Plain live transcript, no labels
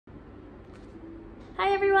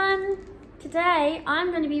Hi everyone! Today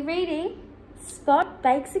I'm going to be reading Spot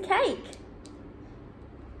Bakes a Cake.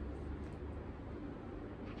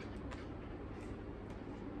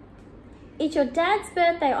 It's your dad's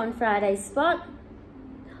birthday on Friday, Spot.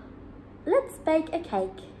 Let's bake a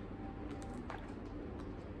cake.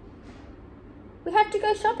 We have to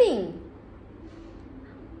go shopping.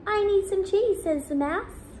 I need some cheese, says the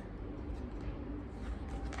mouse.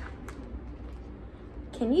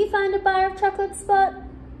 Can you find a bar of chocolate, Spot?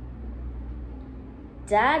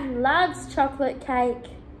 Dad loves chocolate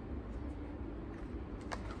cake.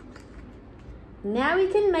 Now we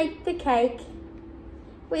can make the cake.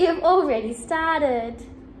 We have already started.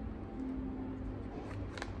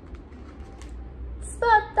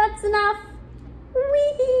 Spot, that's enough.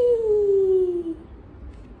 Whee!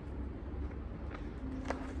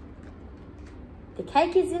 The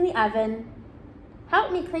cake is in the oven.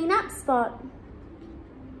 Help me clean up, Spot.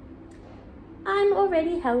 I'm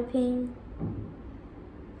already helping.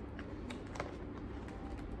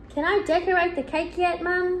 Can I decorate the cake yet,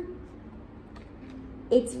 Mum?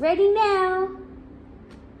 It's ready now.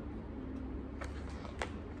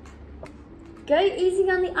 Go easy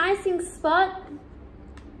on the icing, Spot.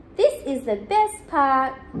 This is the best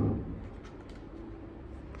part.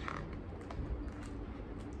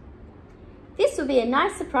 This will be a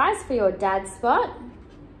nice surprise for your dad, Spot.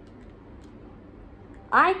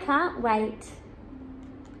 I can't wait.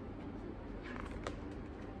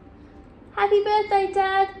 Happy birthday,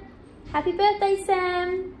 Dad. Happy birthday,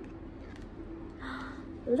 Sam.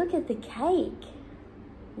 Look at the cake.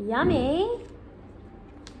 Yummy.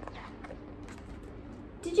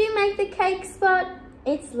 Did you make the cake, Spot?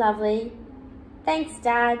 It's lovely. Thanks,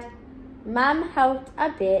 Dad. Mum helped a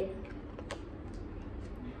bit.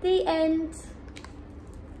 The end.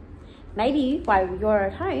 Maybe while you're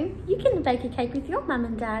at home, you can bake a cake with your mum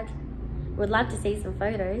and dad. Would love to see some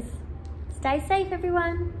photos. Stay safe,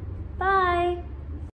 everyone. Bye.